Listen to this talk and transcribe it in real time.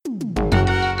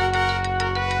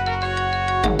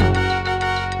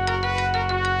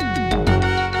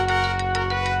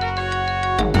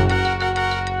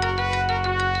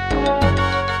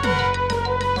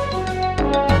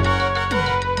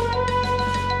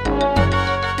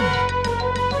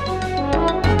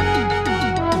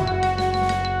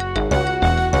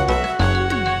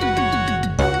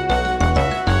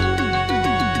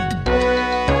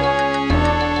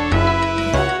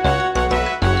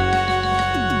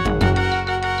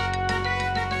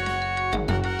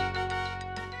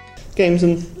games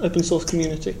and open source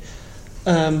community.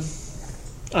 I'm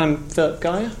Phillip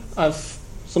Geyer. I've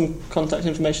some contact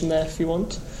information there if you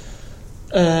want.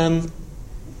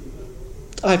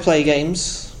 I play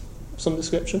games, some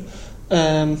description.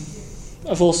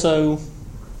 I've also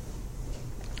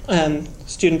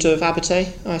student of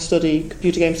Abate. I study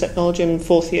computer games technology in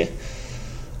 4th year.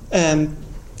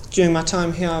 During my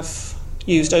time here, I've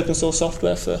used open source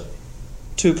software for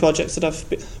 2 projects that I've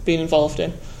been involved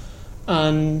in,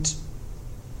 and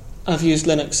I've used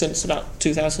Linux since about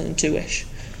 2002-ish.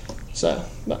 So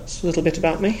that's a little bit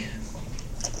about me.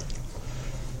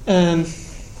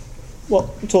 What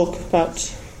I'll talk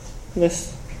about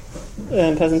this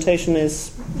presentation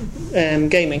is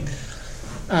gaming,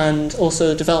 and also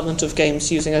the development of games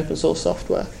using open source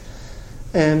software.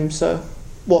 So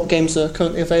what games are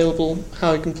currently available,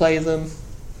 how you can play them,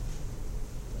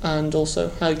 and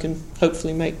also how you can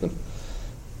hopefully make them.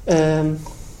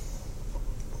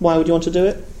 Why would you want to do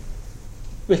it?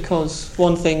 Because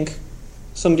one thing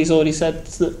somebody's already said,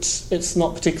 that it's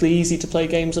not particularly easy to play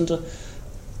games under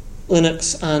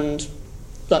Linux, and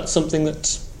that's something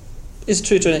that is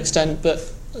true to an extent, but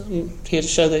I'm here to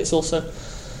show that it's also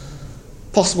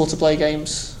possible to play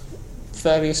games to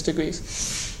various degrees.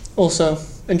 Also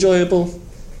enjoyable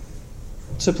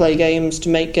to play games, to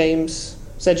make games.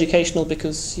 It's educational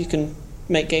because you can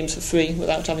make games for free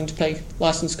without having to pay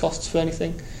license costs for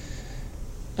anything,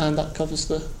 and that covers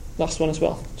the last one as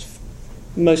well.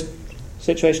 In most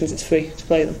situations it's free to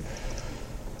play them.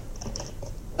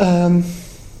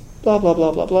 Blah blah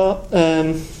blah blah blah.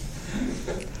 You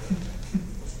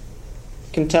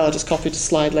can tell I just copied the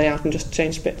slide layout and just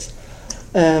changed bits.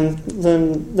 Then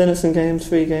Linux and games,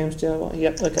 free games, DIY.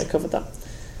 Yep, okay, covered that.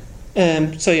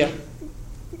 So yeah,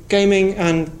 gaming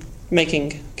and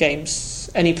making games.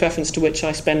 Any preference to which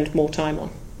I spend more time on?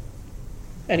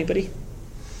 Anybody?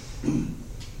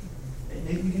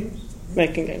 Making games?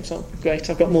 Making games, oh great.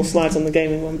 I've got more slides on the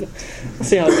gaming one, but we'll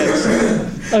see how it goes.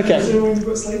 Okay. Is there one you've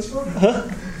got slides for? Huh?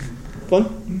 One?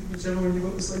 Is there one you've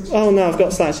got the slides for? Oh no, I've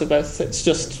got slides for both. It's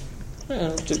just,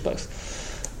 I'll do both.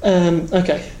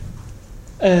 Okay.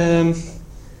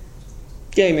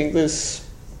 Gaming, there's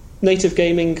native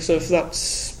gaming, so if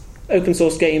that's open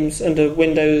source games under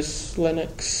Windows,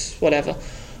 Linux, whatever,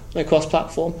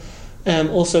 cross-platform.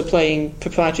 Also playing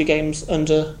proprietary games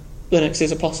under Linux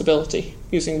is a possibility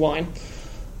using Wine.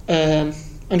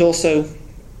 And also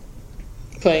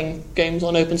playing games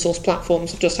on open source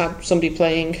platforms. I've just had somebody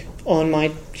playing on my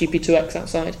GP2X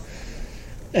outside.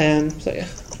 So yeah.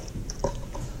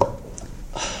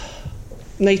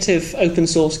 Native open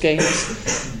source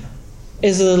games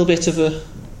is a little bit of a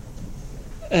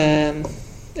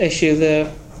issue. There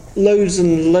are loads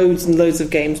and loads and loads of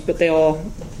games, but they are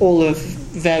all of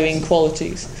varying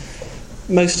qualities.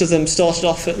 Most of them started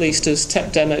off at least as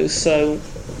tech demos, so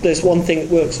there's one thing that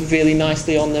works really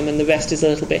nicely on them and the rest is a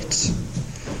little bit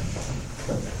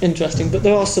interesting. But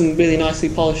there are some really nicely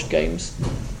polished games.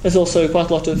 There's also quite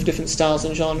a lot of different styles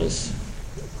and genres.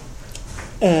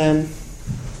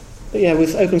 But yeah,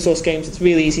 with open source games, it's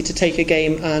really easy to take a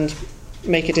game and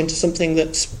make it into something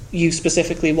that you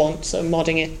specifically want, so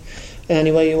modding it in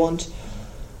any way you want.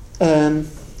 So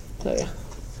yeah.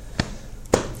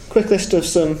 Quick list of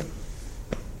some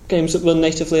games that run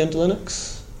natively under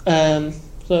Linux.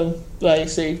 So there you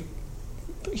see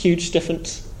huge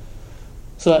different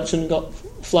selection. Got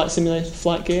Flight Simulator,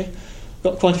 Flight Gear.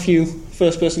 Got quite a few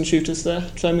first-person shooters there.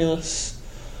 Tremulous,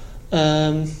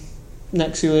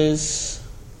 Nexuis,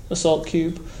 Assault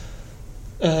Cube.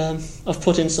 I've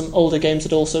put in some older games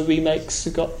that are also remakes.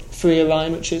 We've got Free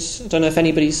Orion, which is, I don't know if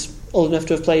anybody's old enough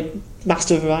to have played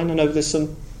Master of Orion. I know there's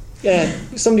some. Yeah,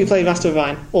 somebody played Master of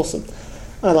Orion. Awesome.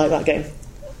 I like that game.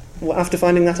 Well, after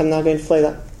finding that, I'm now going to play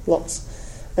that lots.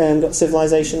 Got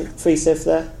Civilization, Free Civ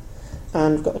there,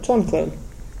 and we've got a Tron clone,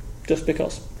 just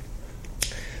because.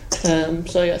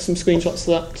 So yeah, some screenshots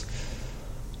of that.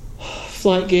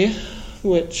 Flight Gear,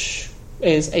 which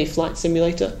is a flight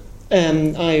simulator.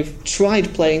 I've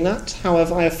tried playing that,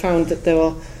 however I have found that there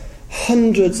are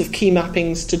hundreds of key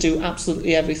mappings to do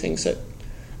absolutely everything, so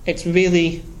it's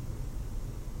really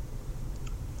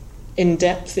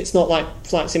in-depth. It's not like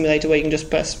Flight Simulator where you can just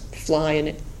press fly and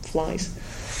it flies.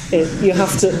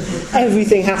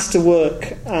 Everything has to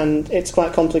work, and it's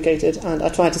quite complicated, and I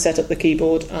tried to set up the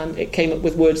keyboard and it came up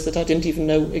with words that I didn't even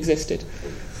know existed.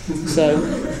 So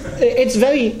it's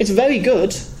very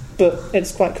good, but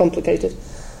it's quite complicated.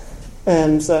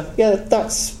 So yeah,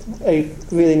 that's a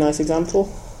really nice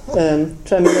example.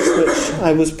 Tremulous, which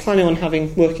I was planning on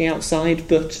having working outside,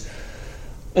 but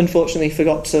unfortunately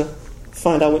forgot to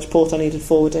find out which port I needed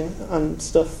forwarding and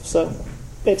stuff. So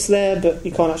it's there, but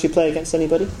you can't actually play against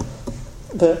anybody.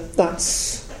 but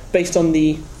that's based on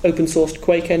the open sourced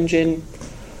Quake engine.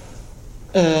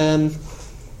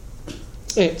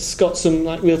 It's got some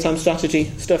like real-time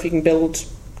strategy stuff. You can build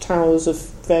towers of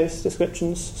various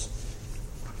descriptions,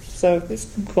 so it's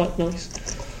quite nice.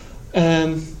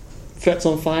 Threats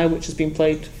on Fire, which has been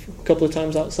played a couple of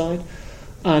times outside,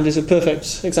 and is a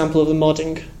perfect example of the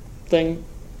modding thing.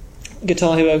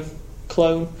 Guitar Hero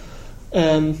clone.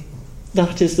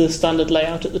 That is the standard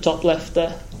layout at the top left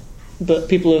there, but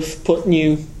people have put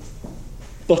new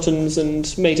buttons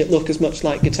and made it look as much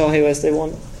like Guitar Hero as they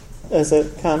want, as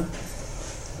it can.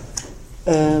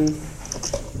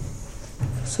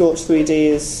 Scorch 3D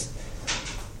is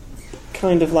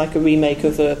kind of like a remake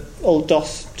of an old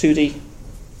DOS 2D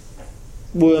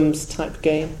Worms type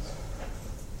game,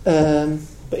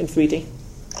 but in 3D.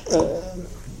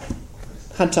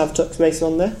 Had to have Tux Racer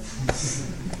on there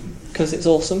because it's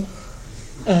awesome.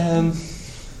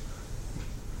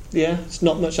 Yeah, it's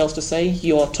not much else to say.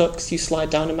 You are Tux, you slide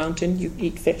down a mountain, you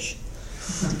eat fish.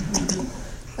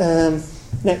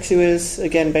 Nexu is,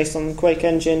 again, based on the Quake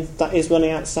engine. That is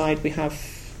running outside. We have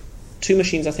 2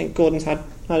 machines, I think Gordon's had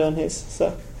on his,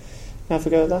 so have a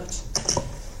go at that.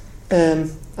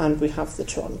 And we have the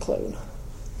Tron clone.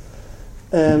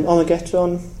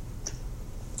 Omegatron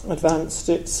Advanced,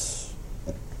 it's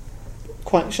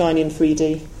quite shiny in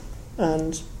 3D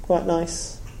and quite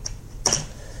nice.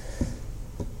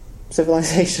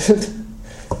 Civilization,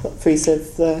 got 3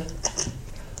 Civ there.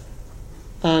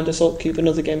 And Assault Cube,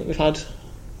 another game that we've had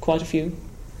quite a few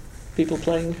people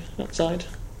playing outside,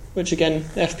 which again,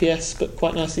 FPS, but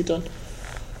quite nicely done.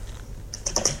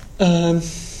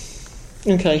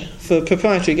 Okay, for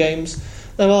proprietary games,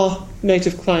 there are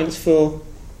native clients for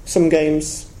some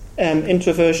games.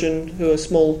 Introversion, who are a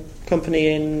small company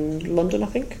in London, I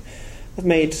think, have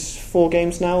made 4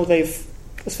 games now. They've,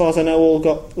 as far as I know, all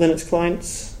got Linux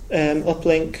clients.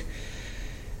 Uplink,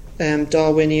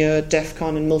 Darwinia,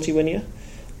 Defcon and Multiwinia.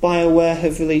 BioWare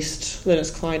have released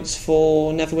Linux clients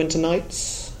for Neverwinter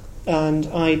Nights, and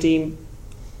ID,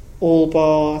 all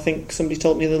bar, I think somebody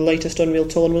told me the latest Unreal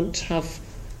Tournament, have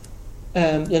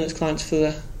Linux clients for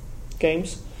their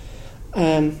games.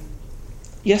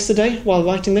 Yesterday, while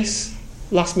writing this,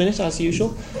 last minute as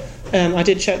usual, I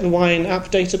did check the Wine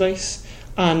app database,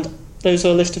 and those are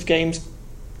a list of games.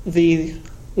 The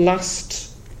last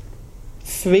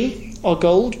 3 are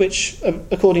gold, which,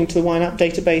 according to the Wine app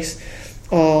database,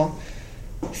 are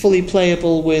fully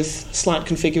playable with slight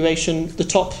configuration. The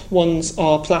top ones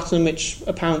are platinum, which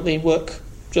apparently work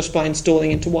just by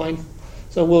installing into Wine.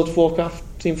 So World of Warcraft,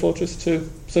 Team Fortress 2,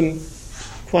 some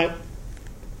quite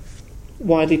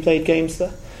widely played games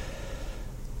there.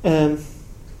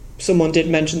 Someone did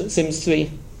mention that Sims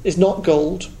 3 is not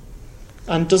gold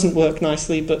and doesn't work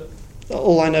nicely, but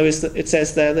all I know is that it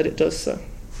says there that it does. So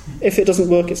if it doesn't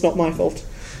work, it's not my fault.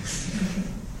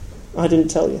 I didn't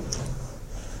tell you.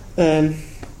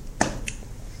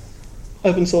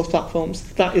 Open source platforms,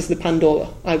 that is the Pandora.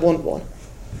 I want one.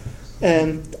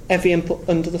 Every input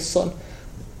under the sun.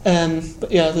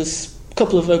 But yeah, there's a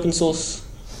couple of open source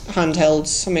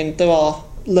handhelds. I mean, there are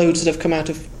loads that have come out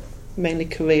of mainly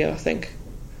Korea, I think,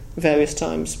 various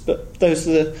times, but those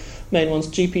are the main ones.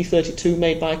 GP32,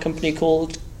 made by a company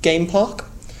called Game Park,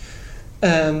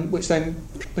 which then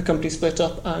the company split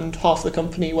up, and half the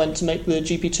company went to make the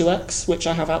GP2X, which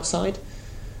I have outside.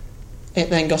 It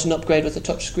then got an upgrade with a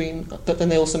touchscreen, but then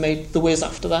they also made the Wiz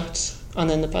after that, and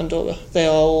then the Pandora. They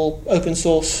are all open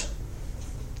source.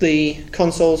 The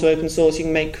consoles are open source. You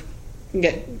can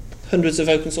get hundreds of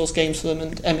open source games for them,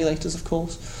 and emulators, of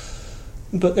course.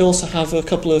 But they also have a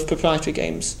couple of proprietary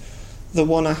games. The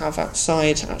one I have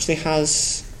outside actually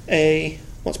has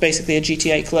what's basically a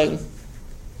GTA clone.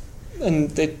 And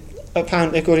they,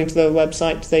 apparently, according to their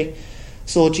website, they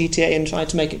saw GTA and tried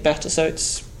to make it better. So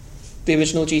it's the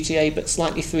original GTA, but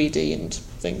slightly 3D and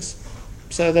things.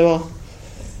 So there are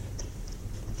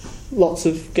lots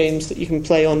of games that you can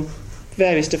play on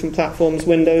various different platforms,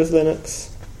 Windows,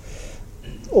 Linux,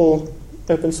 all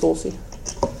open sourcey.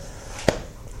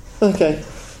 Okay,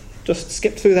 just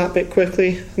skip through that bit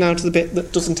quickly. Now to the bit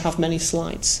that doesn't have many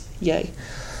slides. Yay.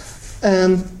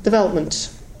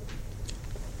 Development.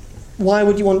 Why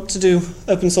would you want to do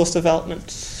open source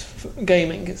development, for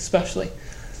gaming especially?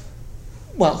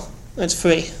 Well, it's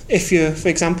free. If you're, for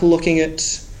example, looking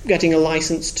at getting a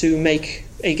license to make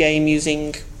a game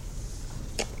using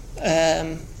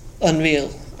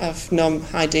Unreal, I've no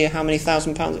idea how many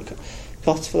 £1,000 it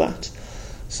costs for that.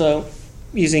 So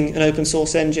using an open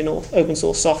source engine or open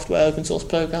source software, open source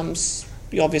programs,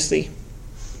 you obviously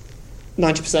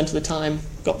 90% of the time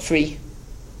got free.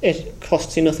 It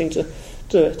costs you nothing to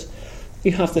do it.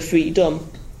 You have the freedom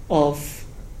of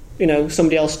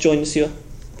somebody else joins your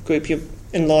group, you're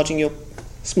enlarging your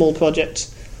small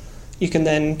project, you can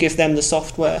then give them the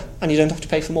software and you don't have to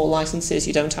pay for more licenses,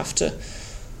 you don't have to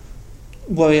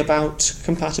worry about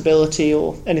compatibility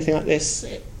or anything like this.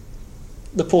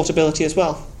 The portability as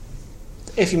well.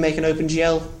 If you make an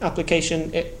OpenGL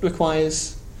application, it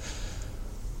requires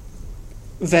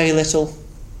very little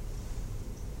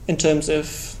in terms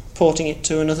of porting it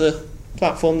to another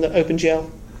platform that OpenGL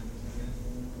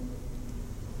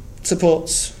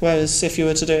supports, whereas if you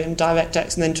were to do it in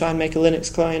DirectX and then try and make a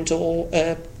Linux client or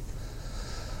a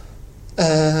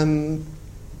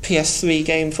PS3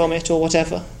 game from it or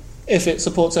whatever, if it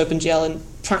supports OpenGL and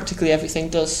practically everything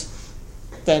does,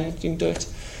 then you can do it.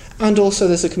 And also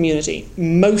there's a community.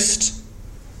 Most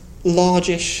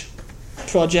largish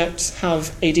projects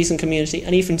have a decent community,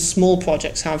 and even small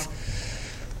projects tend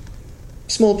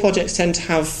to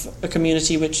have a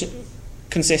community which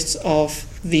consists of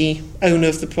the owner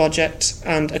of the project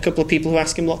and a couple of people who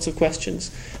ask him lots of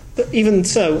questions. But even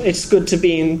so, it's good to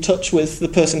be in touch with the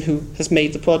person who has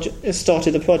made the project, has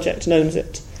started the project and owns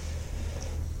it.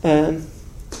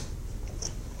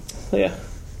 Yeah.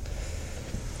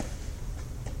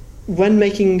 When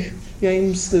making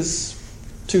games, there's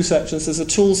two sections. There's the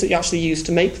tools that you actually use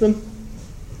to make them,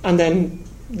 and then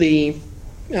the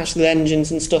actual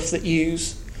engines and stuff that you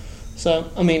use.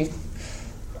 So, I mean,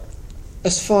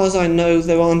 as far as I know,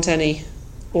 there aren't any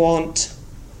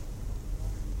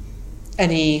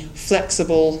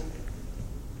flexible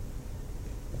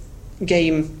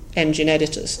game engine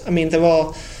editors. I mean, there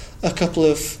are a couple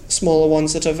of smaller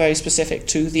ones that are very specific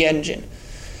to the engine,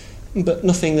 but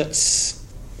nothing that's...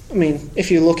 I mean, if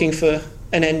you're looking for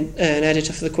an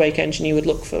editor for the Quake engine, you would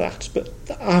look for that, but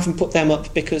I haven't put them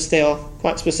up because they are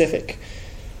quite specific.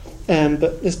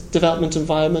 But there's development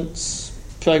environments,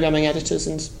 programming editors,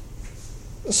 and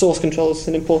source control is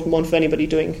an important one for anybody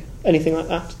doing anything like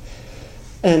that.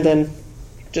 And then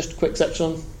just a quick section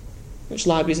on which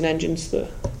libraries and engines there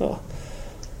are.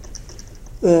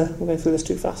 We're going through this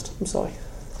too fast, I'm sorry.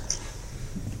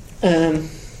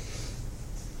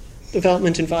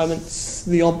 Development environments,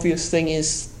 the obvious thing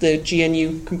is the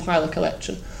GNU compiler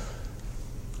collection,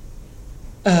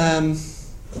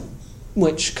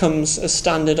 which comes as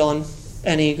standard on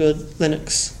any good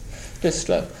Linux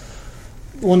distro.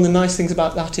 One of the nice things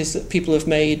about that is that people have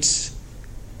made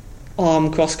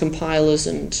ARM cross-compilers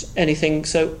and anything,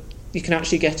 so you can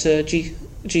actually get a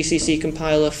GCC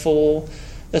compiler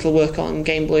that'll work on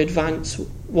Game Boy Advance,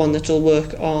 one that'll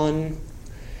work on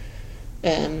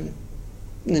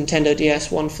Nintendo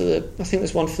DS, I think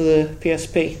there's one for the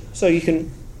PSP. So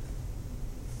using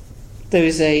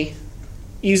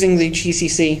the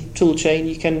GCC toolchain,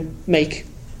 you can make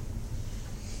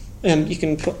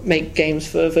games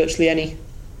for virtually any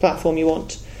platform you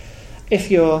want.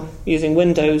 If you're using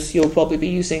Windows, you'll probably be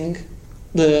using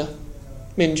the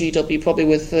MinGW, probably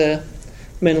with the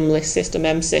minimalist system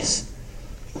MSys,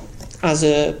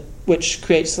 which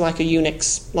creates like a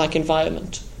Unix-like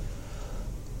environment,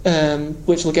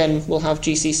 which will have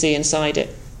GCC inside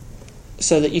it,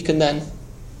 so that you can then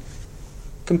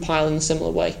compile in a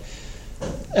similar way.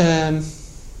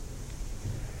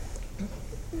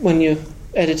 When you're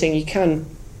editing,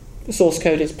 the source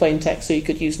code is plain text, so you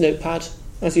could use Notepad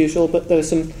as usual, but there are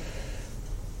some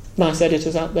nice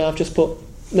editors out there. I've just put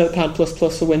Notepad++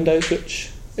 for Windows,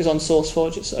 which is on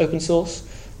SourceForge, it's open source,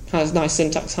 has nice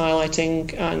syntax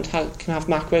highlighting, and can have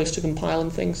macros to compile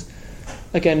and things,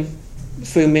 again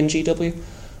through MinGW.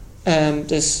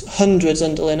 There's hundreds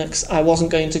under Linux. I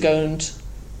wasn't going to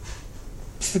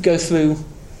go through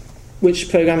which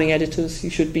programming editors you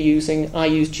should be using. I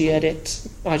use gedit,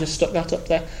 I just stuck that up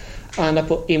there, and I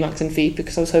put Emacs and V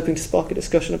because I was hoping to spark a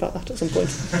discussion about that at some point.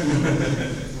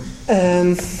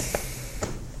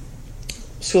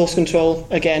 Source control,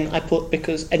 again, I put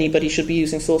because anybody should be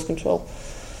using source control,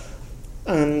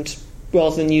 and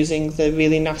rather than using the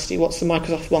really nasty, what's the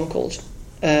Microsoft one called?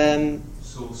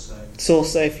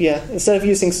 SourceSafe, yeah. Instead of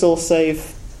using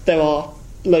SourceSave, there are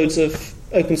loads of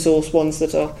open source ones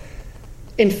that are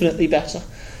infinitely better.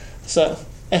 So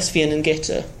SVN and Git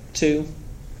are two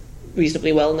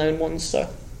reasonably well-known ones. So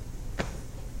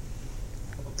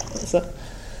that's that.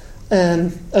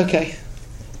 Okay,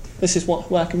 this is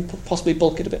where I can possibly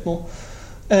bulk it a bit more.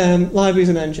 Libraries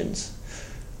and engines.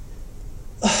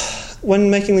 When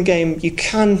making the game, you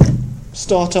can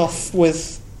start off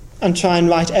with and try and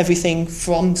write everything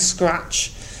from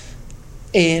scratch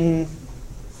in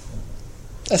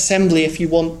assembly if you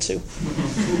want to.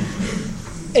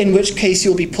 In which case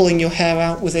you'll be pulling your hair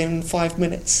out within 5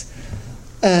 minutes.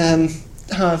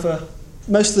 However,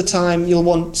 most of the time you'll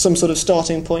want some sort of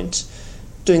starting point.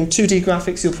 doing 2D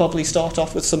graphics, you'll probably start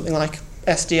off with something like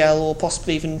SDL or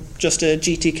possibly even just a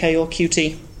GTK or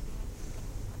Qt.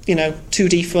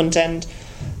 2D front end.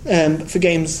 For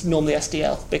games, normally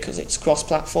SDL, because it's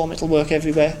cross-platform, it'll work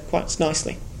everywhere quite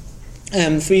nicely.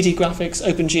 3D graphics,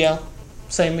 OpenGL,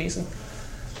 same reason.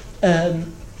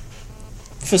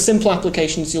 For simple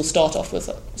applications, you'll start off with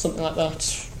something like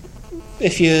that.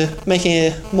 If you're making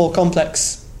a more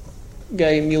complex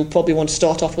game, you'll probably want to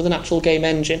start off with an actual game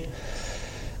engine.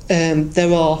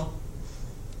 There are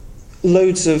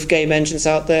loads of game engines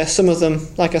out there. Some of them,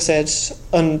 like I said,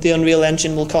 the Unreal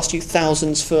Engine will cost you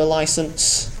thousands for a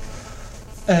license.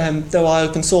 There are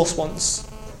open source ones.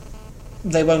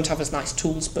 They won't have as nice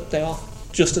tools, but they are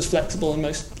just as flexible in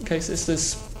most cases.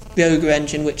 There's the Ogre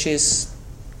engine, which is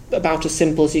about as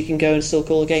simple as you can go and still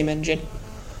call a game engine.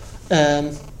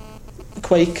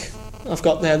 Quake, I've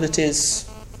got there, that is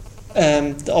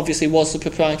that obviously was the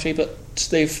proprietary, but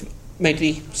they've made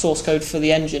the source code for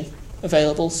the engine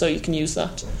available, so you can use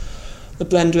that. The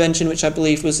Blender engine, which I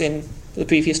believe was in the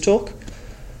previous talk.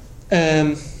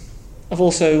 I've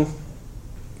also,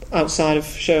 outside, of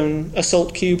shown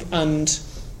Assault Cube,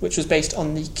 which was based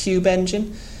on the Cube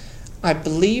engine. I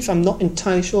believe, I'm not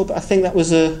entirely sure, but I think that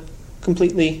was a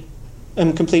complete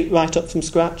write-up from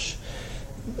scratch.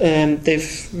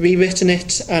 They've rewritten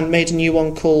it and made a new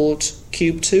one called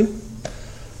Cube 2,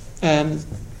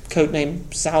 codename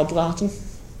Sauerbraten.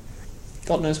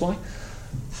 God knows why.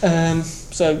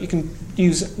 So you can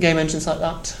use game engines like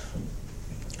that.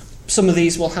 Some of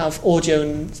these will have audio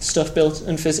and stuff built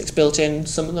and physics built in.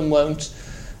 Some of them won't.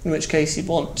 In which case you'd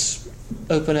want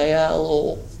OpenAL,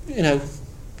 or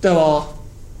there are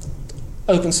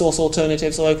open source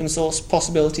alternatives or open source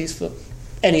possibilities for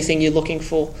anything you're looking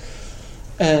for.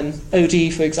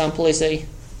 ODE, for example, is a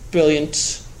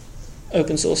brilliant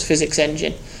open source physics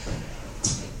engine.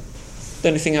 The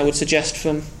only thing I would suggest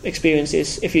from experience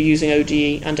is, if you're using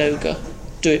ODE and Ogre,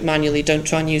 do it manually. Don't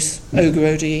try and use Ogre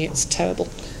ODE, it's terrible.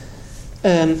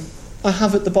 I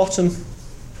have at the bottom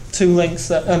two sites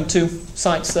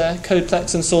there,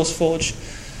 Codeplex and SourceForge.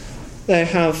 They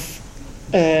have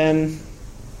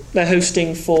they're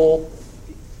hosting for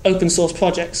open source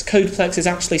projects. Codeplex is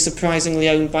actually surprisingly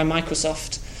owned by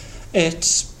Microsoft.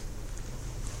 As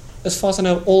far as I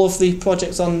know, all of the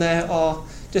projects on there are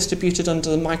distributed under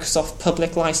the Microsoft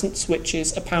public license, which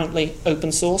is apparently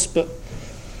open source, but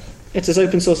it's as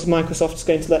open source as Microsoft is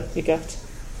going to let you get.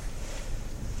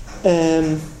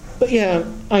 But yeah,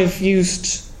 I've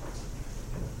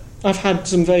had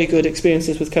some very good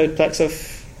experiences with Codeplex.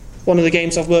 One of the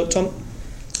games I've worked on,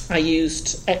 I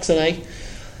used XNA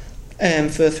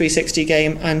for a 360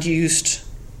 game and used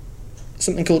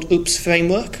something called Oops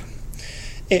Framework.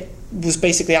 It was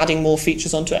basically adding more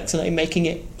features onto XNA, making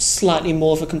it slightly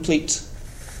more of a complete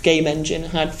game engine.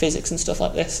 It had physics and stuff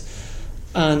like this.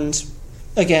 And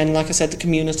again, like I said, the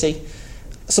community,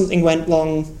 something went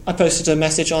wrong. I posted a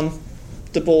message on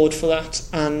the board for that,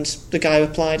 and the guy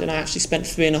replied, and I actually spent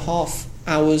 3.5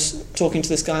 hours talking to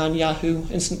this guy on Yahoo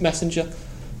Instant Messenger,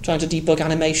 trying to debug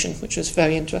animation, which was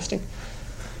very interesting.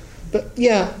 But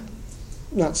yeah,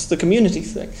 that's the community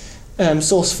thing.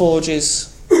 SourceForge is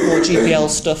more GPL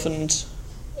stuff and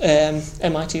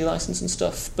MIT license and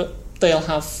stuff, but they'll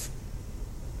have,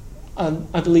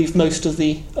 I believe, most of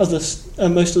the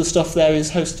stuff there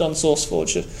is hosted on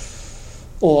SourceForge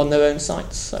or on their own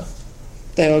sites, so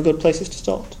they are good places to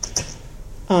start.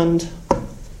 And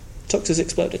Tux has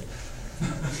exploded.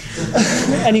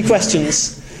 Any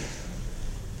questions?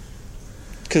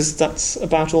 Because that's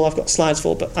about all I've got slides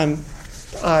for, but I'm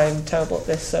terrible at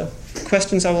this, so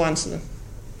questions, I will answer them.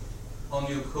 On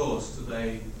your course, do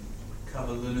they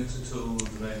cover Linux at all, or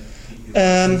do they keep you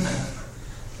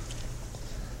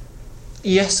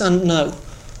yes and no.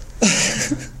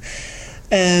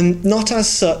 Not as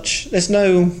such. There's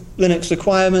no Linux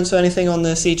requirements or anything on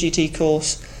the CGT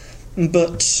course,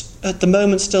 but at the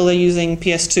moment still they're using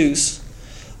PS2s,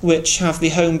 which have the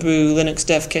homebrew Linux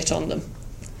dev kit on them.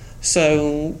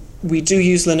 So we do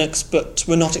use Linux, but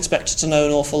we're not expected to know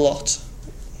an awful lot.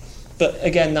 But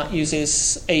again, that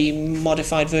uses a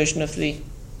modified version of the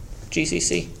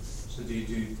GCC. So do you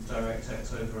do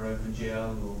DirectX over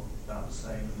OpenGL, or about the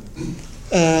same?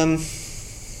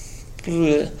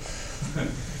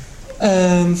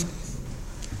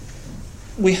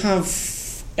 We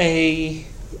have a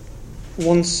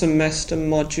one semester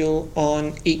module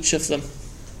on each of them,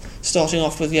 starting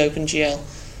off with the OpenGL.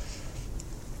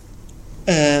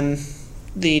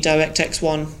 The DirectX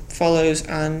one follows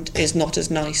and is not as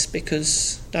nice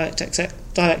because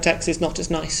DirectX is not as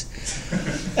nice.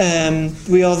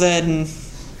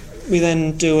 We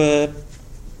then do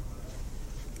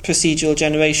procedural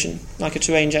generation, like a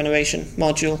terrain generation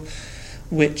module,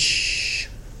 which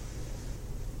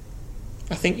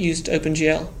I think used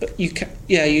OpenGL, but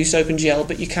used OpenGL,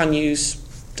 but you can use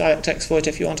DirectX for it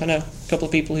if you want. I know a couple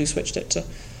of people who switched it to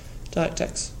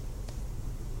DirectX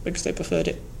because they preferred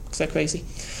it, because they're crazy.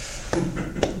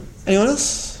 Anyone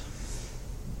else?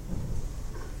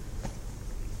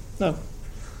 No.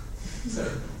 So,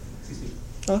 excuse me.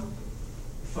 Oh?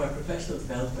 For professional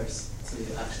developers to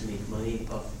actually make money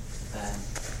off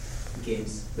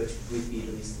games which would be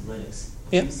released in Linux,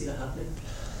 do you see that happening?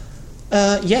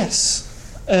 Yes.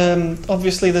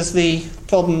 Obviously there's the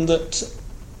problem that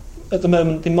at the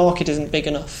moment the market isn't big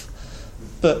enough,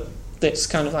 but it's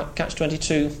kind of like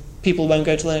catch-22. People won't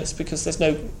go to Linux because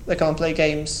they can't play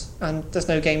games, and there's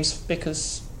no games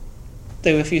because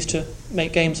they refuse to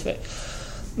make games for it.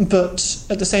 But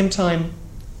at the same time,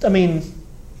 I mean,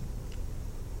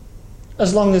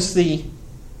 as long as the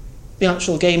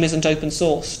actual game isn't open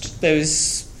sourced, there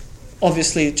is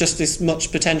obviously just as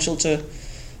much potential to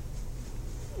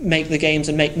make the games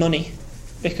and make money,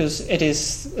 because it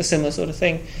is a similar sort of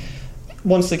thing.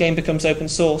 Once the game becomes open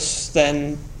source,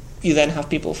 then you then have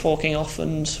people forking off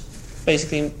and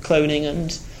basically cloning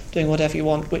and doing whatever you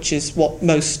want, which is what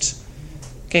most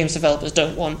games developers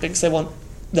don't want, because they want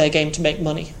their game to make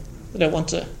money. They don't want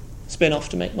to spin off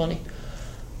to make money.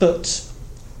 But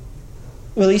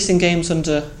releasing games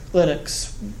under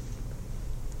Linux,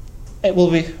 it will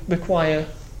require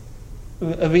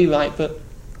a rewrite, but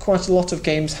quite a lot of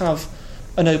games have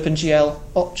an OpenGL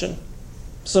option.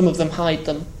 Some of them hide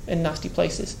them in nasty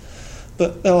places,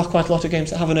 but there are quite a lot of games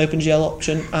that have an OpenGL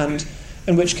option, and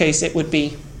in which case it would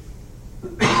be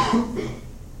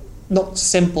not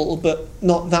simple, but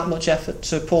not that much effort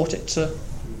to port it to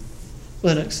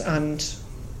Linux. And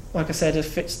like I said,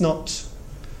 if it's not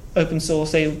open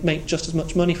source, they make just as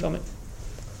much money from it.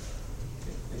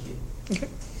 Thank you. Okay.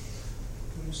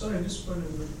 I'm sorry, I'm just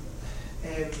wondering, would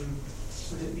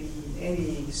it be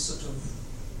any sort of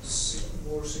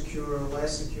more secure or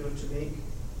less secure to make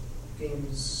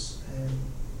games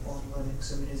on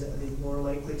Linux? I mean, are they more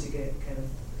likely to get kind of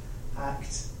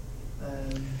hacked,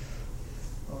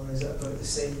 or is it about the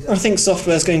same? I think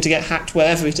software is going to get hacked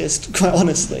wherever it is, quite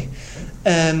honestly.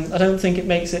 I don't think it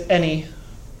makes it any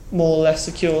more or less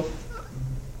secure,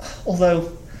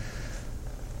 although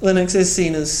Linux is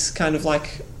seen as kind of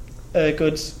like a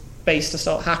good base to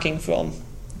start hacking from.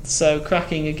 So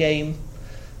cracking a game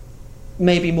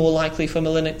may be more likely from a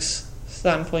Linux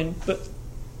standpoint, but...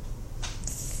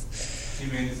 Do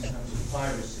you mean in terms of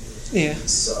piracy? Yeah.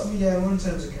 So, more in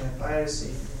terms of kind of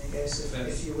piracy. I guess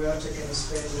if you were to kind of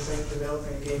spend the time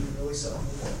developing a game and release it on,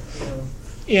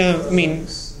 Yeah, I mean,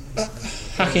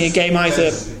 hacking a game,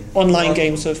 either online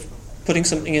games of putting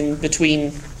something in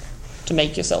between to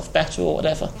make yourself better or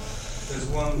whatever. There's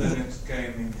one Linux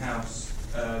game in-house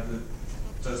that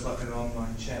does like an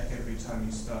online check every time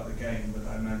you start the game, but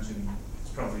I imagine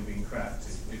it's probably been cracked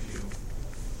if you...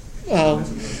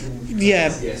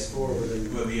 Yeah. Yes,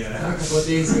 forward. Well, yeah. A couple of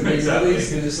days ago, Exactly.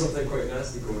 there's something quite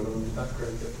nasty going on in the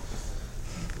background.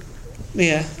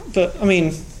 Yeah, but I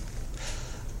mean,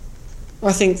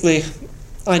 I think the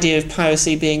idea of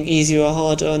piracy being easier or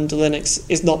harder under Linux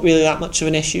is not really that much of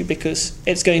an issue, because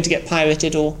it's going to get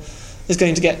pirated or is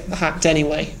going to get hacked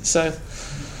anyway. So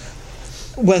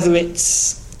whether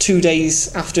it's 2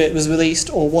 days after it was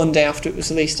released or 1 day after it was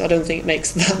released, I don't think it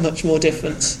makes that much more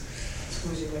difference. I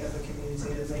suppose you might have a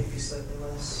community that might be slightly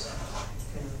less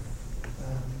kind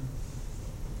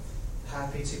of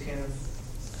happy to kind of,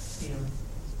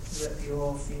 rip you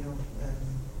off, as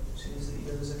soon as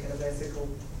there's a kind of ethical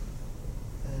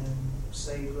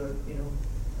side where,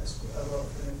 that's a lot of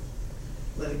kind of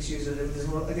Linux users. There's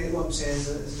more, I guess what I'm saying is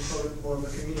that there's probably more of a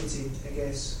community, I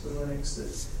guess, with Linux,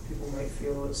 that people might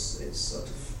feel it's sort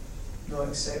of not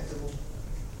acceptable.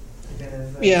 Kind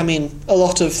of, Yeah, I mean, a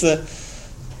lot of the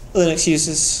Linux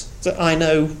users that I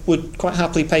know would quite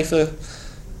happily pay for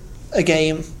a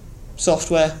game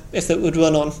software if it would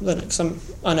run on Linux.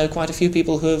 I know quite a few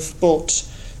people who have bought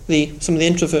some of the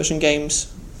introversion games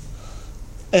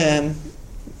and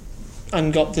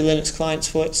got the Linux clients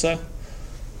for it. So,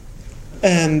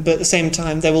 but at the same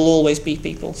time, there will always be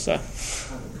people. So, I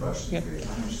have a question for you.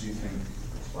 How much do you think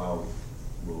cloud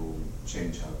will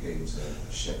change how games are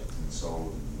shipped and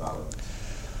sold and developed?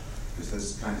 Because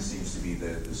this kind of seems to be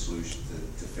the solution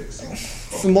to fixing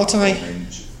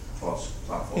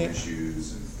cross-platform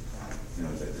issues and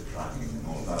the tracking and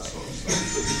all that sort of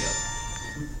stuff.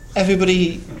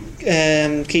 Everybody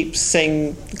keeps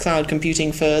saying cloud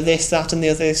computing for this, that, and the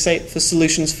other, say for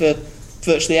solutions for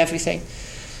virtually everything.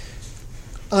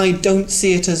 I don't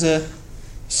see it as a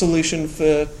solution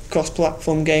for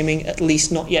cross-platform gaming, at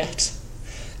least not yet.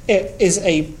 It is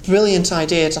a brilliant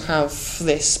idea to have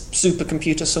this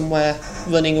supercomputer somewhere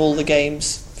running all the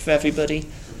games for everybody.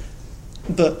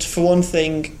 But for one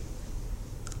thing,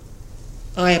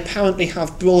 I apparently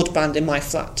have broadband in my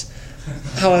flat.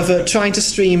 However, trying to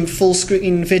stream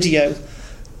full-screen video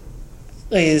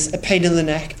is a pain in the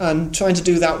neck, and trying to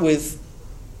do that with,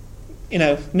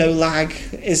 no lag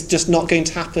is just not going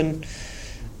to happen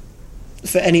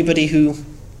for anybody who,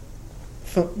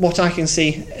 from what I can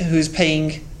see, who's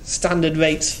paying standard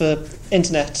rates for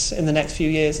internet in the next few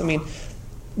years. I mean,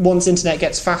 once internet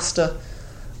gets faster,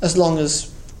 as long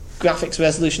as graphics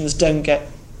resolutions don't get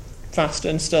faster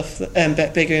and stuff,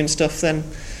 bigger and stuff, then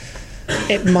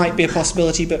it might be a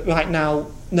possibility, but right now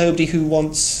nobody who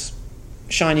wants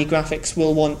shiny graphics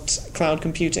will want cloud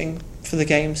computing for the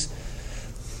games.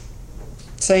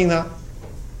 Saying that,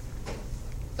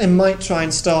 I might try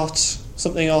and start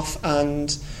something off,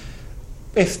 and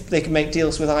if they can make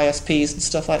deals with ISPs and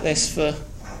stuff like this for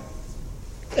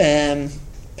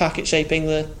packet shaping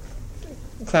the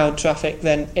cloud traffic,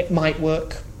 then it might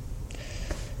work.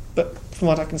 But from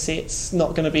what I can see, it's not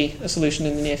going to be a solution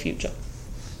in the near future.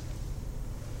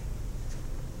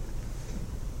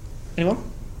 Anyone?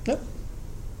 No?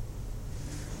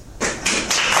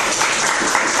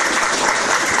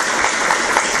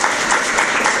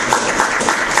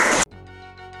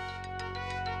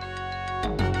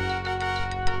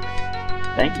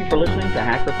 Thank you for listening to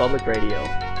Hacker Public Radio.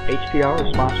 HPR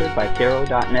is sponsored by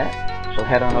Caro.net, so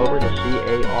head on over to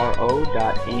caro.net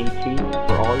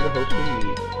for all your hosting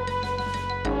needs.